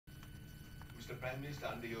Mr. Prime Minister,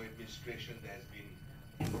 under your administration, there has been...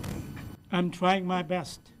 I'm trying my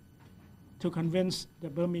best to convince the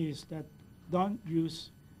Burmese that don't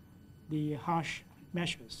use the harsh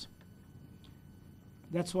measures.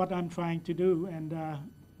 That's what I'm trying to do, and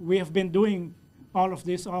we have been doing all of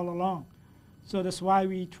this all along. So that's why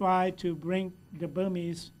we try to bring the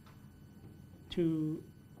Burmese to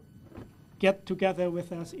get together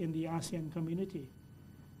with us in the ASEAN community.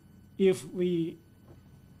 If we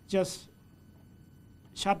just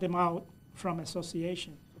shut them out from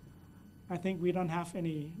association, I think we don't have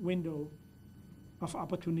any window of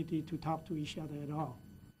opportunity to talk to each other at all.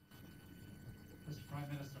 Mr. Prime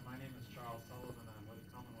Minister, my name is Charles Sullivan. I'm with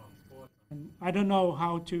the Commonwealth Sports. And I don't know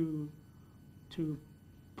how to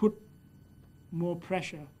put more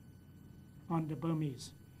pressure on the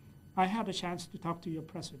Burmese. I had a chance to talk to your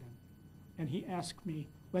president, and he asked me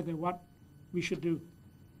whether what we should do.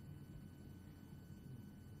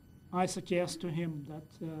 I suggest to him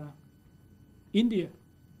that India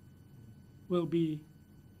will be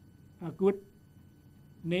a good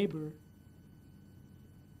neighbor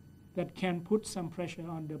that can put some pressure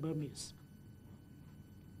on the Burmese.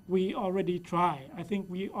 We already try. I think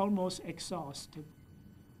we almost exhausted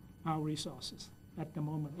our resources at the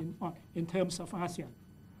moment in terms of ASEAN.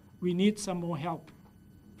 We need some more help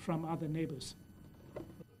from other neighbors. Is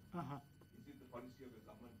it the policy of the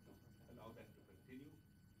government to allow that to continue,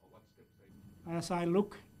 or what steps are you? As I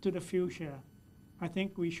look to the future, I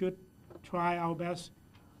think we should try our best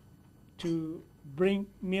to bring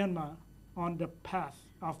Myanmar on the path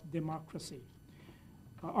of democracy.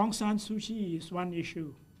 Aung San Suu Kyi is one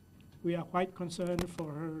issue. We are quite concerned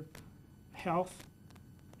for her health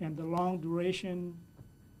and the long duration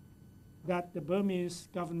that the Burmese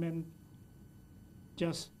government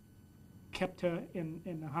just kept her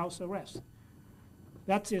in a house arrest.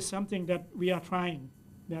 That is something that we are trying,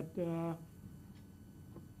 that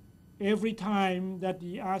every time that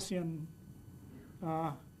the ASEAN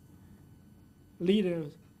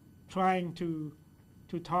leaders trying to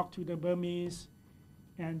talk to the Burmese,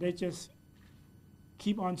 and they just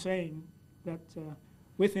keep on saying that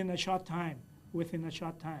within a short time,